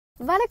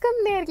வணக்கம்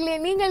நேர்களே,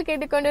 நீங்கள்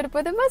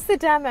கேட்டுக்கொண்டிருப்பது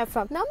மஸ்டாம்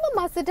எஃப்எம். நம்ம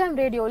மஸ்டாம்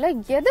ரேடியோல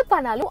எது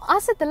பண்ணாலும்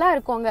அசத்தலா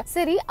இருக்கோங்க.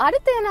 சரி,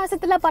 அடுத்து என்ன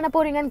அசத்தலா பண்ண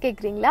போறீங்கன்னு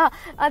கேக்குறீங்களா?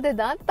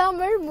 அதுதான்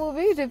Tamil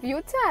movie review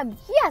time.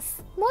 S,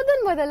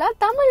 முதல்ல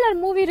தமிழ்ல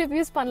மூவி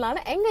ரிவ்யூஸ்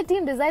பண்ணலாம்னு எங்க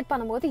டீம் டிசைட்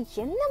பண்ணும்போது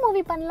என்ன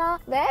மூவி பண்ணலாம்,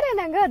 வேற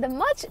என்னங்க, the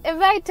much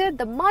awaited,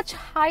 the much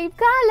hype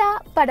காலா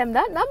படம்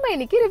தான் நம்ம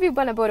இன்னைக்கு ரிவ்யூ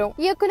பண்ண போறோம்.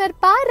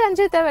 இயக்குனர் பா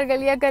ரஞ்சித்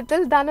அவர்கள்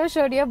இயக்கத்தில்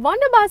தனுஷோடைய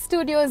வண்டர்பா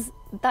ஸ்டுடியோஸ்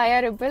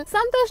தயாரிப்பில்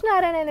சந்தோஷ்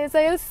நாராயணன்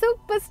இசையில்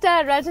சூப்பர்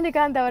ஸ்டார்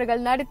ரஜினிகாந்த்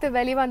அவர்கள் நடித்து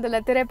வெளிவந்துள்ள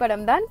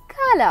திரைப்படம் தான்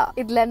காலா.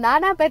 இதுல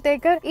நானா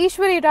பட்டேகர்,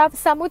 ஈஸ்வரி ராவ்,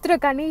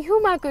 சமுத்திரகனி,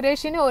 ஹுமா,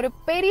 குரேஷின்னு ஒரு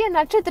பெரிய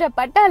நட்சத்திர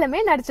பட்டாளமே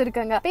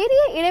நடிச்சிருக்காங்க.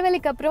 பெரிய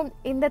இடைவெளிக்கு அப்புறம்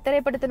இந்த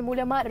திரைப்படத்தின்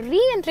மூலமா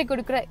ரீஎன்ட்ரி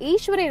கொடுக்கிற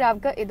ஈஸ்வரி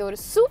ராவ்க்கு இது ஒரு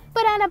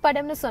சூப்பரான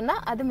படம்னு சொன்னா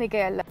அது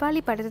மிக அல்ல.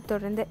 பாலி படத்தை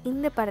தொடர்ந்து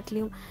இந்த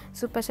படத்திலையும்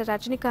சூப்பர் ஸ்டார்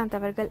ரஜினிகாந்த்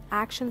அவர்கள்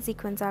ஆக்ஷன்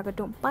சீக்வன்ஸ்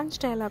ஆகட்டும், பஞ்ச்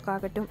டயலாக்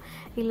ஆகட்டும்,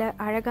 இல்ல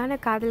அழகான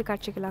காதல்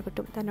காட்சிகள்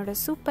ஆகட்டும், தன்னோட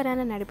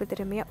சூப்பரான நடிப்பு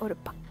திறமைய ஒரு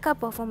பக்கா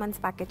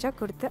பெர்ஃபார்மன்ஸ் பேக்கேஜா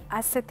கொடுத்து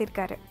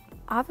அசத்திருக்காரு.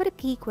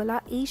 அவருக்கு ஈக்குவலா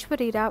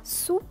ஈஸ்வரி ராவ்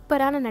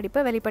சூப்பரான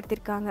நடிப்பை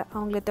வெளிப்படுத்திருக்காங்க.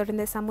 அவங்களை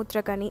தொடர்ந்து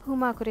சமுத்திரகனி,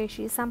 ஹுமா,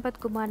 குரேஷி, சம்பத்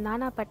குமார்,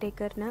 நானா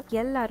பட்டேகர்னு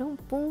எல்லாரும்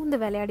பூந்து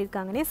விளையாடி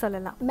இருக்காங்கன்னே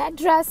சொல்லலாம்.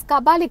 மெட்ராஸ்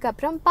கபாலிக்கு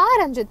அப்புறம் பா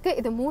ரஞ்சித்க்கு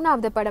இது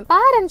 3வது படம். பா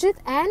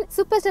Ranjith and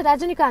super star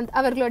Rajinikanth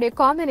அவர்களுடைய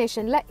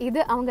காம்பினேஷன்ல இது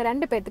அவங்க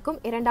 2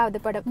 பேத்துக்கும்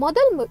 2வது படம்.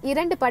 முதல்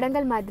 2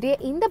 படங்கள் மாதிரியே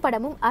இந்த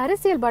படமும்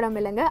அரசியல் படம்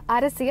இல்லைங்க,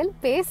 அரசியல்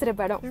பேசுற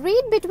படம்.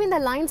 ரீட் பிட்வீன்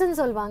த லைன்ஸ்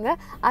சொல்லுவாங்க.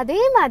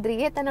 அதே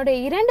மாதிரியே தன்னுடைய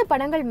 2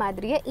 படங்கள்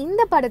மாதிரியே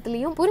இந்த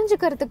படத்திலையும்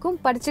புரிஞ்சுக்கிறதுக்கும்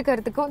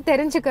படிச்சுக்கிறதுக்கும்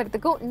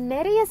தெரிஞ்சுக்கிறதுக்கும்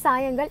நிறைய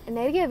சாயங்கள்,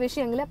 நிறைய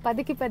விஷயங்களை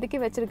பதுக்கி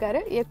வச்சிருக்காரு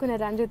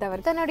இயக்குனர் ரஞ்சித்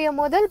அவர். தன்னுடைய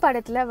முதல்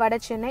படத்துல வட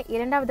சென்னை,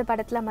 2வது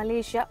படத்துல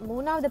மலேசியா,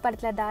 3வது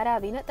படத்துல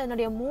தாராவின்னு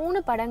தன்னுடைய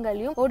 3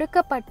 படங்களையும்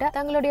ஒடுக்கப்பட்ட,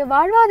 தங்களுடைய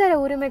வாழ்வாதார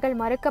உரிமைகள்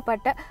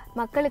மறுக்கப்பட்ட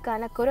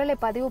மக்களுக்கான குரலை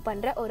பதிவு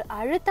பண்ற ஒரு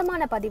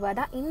அழுத்தமான பதிவா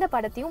தான் இந்த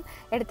படத்தையும்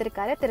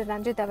எடுத்திருக்காரு திரு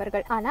ரஞ்சித்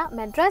அவர்கள். ஆனா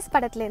மெட்ராஸ்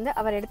படத்துல இருந்து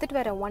அவர் எடுத்துட்டு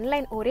வர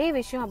ஒன்லைன் ஒரே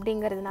விஷயம்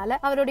அப்படிங்கறதுனால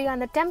அவருடைய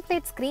அந்த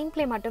டெம்ப்ளேட் ஸ்கிரீன்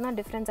பிளே மட்டும் தான்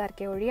டிஃபரன்ஸா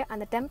இருக்கே ஒழிய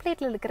அந்த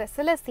டெம்ப்ளேட்ல இருக்கிற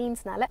சில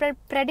சீன்ஸ்னால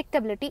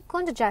பிரெடிக்டபிலிட்டி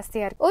கொஞ்சம்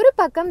ஜாஸ்தியா இருக்கு. ஒரு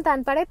பக்கம்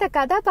தான் படைத்த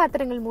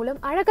கதாபாத்திரங்கள் மூலம்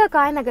அழகா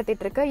காய்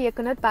நகர்த்திட்டு இருக்க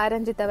இயக்குனர் பா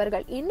ரஞ்சித்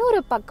அவர்கள், இன்னொரு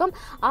பக்கம்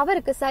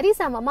அவருக்கு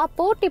சரிசமமா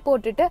போட்டி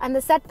போட்டுட்டு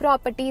அந்த செட்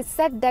ப்ராப்பர்ட்டி,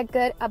 செட்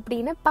டெக்கர்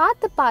அப்படின்னு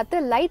பார்த்து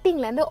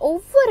லைட்டிங்ல இருந்து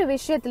ஒவ்வொரு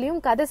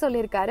விஷயத்திலையும் கதை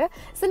சொல்லியிருக்காரு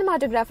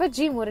சினிமாட்டோகிராஃபர்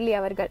ஜி முரளி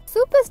அவர்கள்.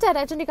 சூப்பர் ஸ்டார்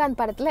ரஜினிகாந்த்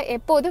படத்துல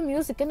எப்போதும்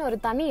மியூசிக்னு ஒரு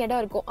தனி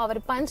இடம் இருக்கும்.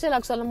 அவர் பஞ்ச்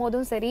டயலாக் சொல்லும்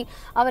போதும் சரி,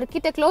 அவர்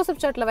கிட்ட க்ளோஸ்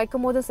அப் ஷாட்ல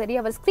வைக்கும் போதும் சரி,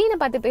 அவர் ஸ்கிரீனை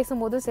பார்த்து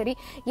பேசும் போதும் சரி,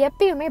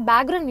 எப்பயுமே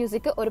பேக்ரவுண்ட்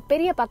மியூசிக் ஒரு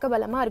பெரிய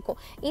பக்கபலமா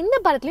இருக்கும். இந்த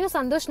படத்துலயும்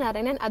சந்தோஷ்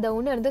நாராயணன் அதை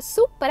உணர்ந்து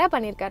சூப்பரா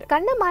பண்ணிருக்காரு.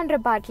 கண்ணமான்ற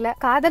பாட்டுல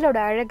காதலோட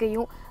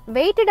அழகையும்,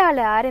 வெயிட்டடால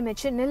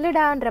ஆரம்பிச்சு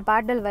நில்லுடான்ற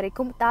பாடல்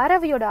வரைக்கும்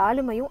தாராவியோட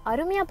ஆளுமையும்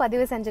அருமையா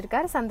பதிவு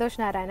செஞ்சிருக்காரு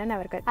சந்தோஷ் நாராயணன்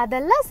அவர்கள்.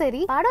 அதெல்லாம்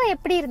சரி, படம்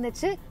எப்படி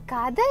இருந்துச்சு,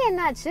 கதை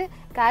என்னாச்சு,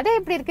 கதை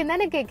எப்படி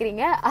இருக்குன்னு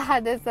கேக்குறீங்க,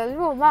 அதை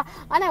சொல்வோமா?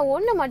 ஆனா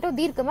ஒண்ணு மட்டும்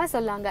தீர்க்கமா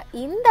சொல்லாங்க,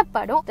 இந்த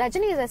படம்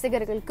ரஜினி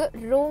ரசிகர்களுக்கு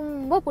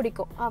ரொம்ப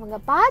பிடிக்கும். அவங்க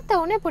பார்த்த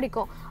உடனே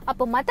பிடிக்கும்.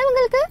 அப்போ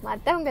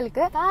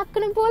மத்தவங்களுக்கு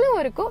பார்க்கணும் போலும்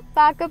இருக்கும்,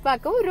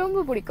 பார்க்கவும்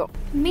ரொம்ப பிடிக்கும்.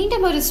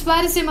 மீண்டும் ஒரு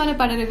சுவாரஸ்யமான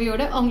பட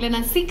ரிவ்யூவோட உங்களை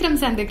நான்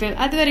சீக்கிரம் சந்திக்கிறேன்.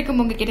 அது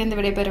வரைக்கும் உங்ககிட்ட இருந்து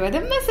விடைபெறுவது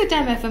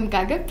மஸ்டாம்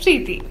எஃப்எம்காக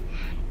பிரீத்தி.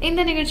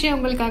 இந்த நிகழ்ச்சியை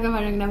உங்களுக்காக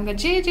வழங்கினவங்க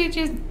JJJ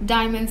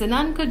Diamonds and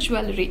Uncut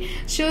Jewelry.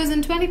 Shows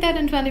in 23rd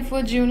and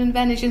 24th June in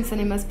Venetian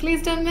Cinemas.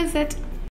 Please don't miss it.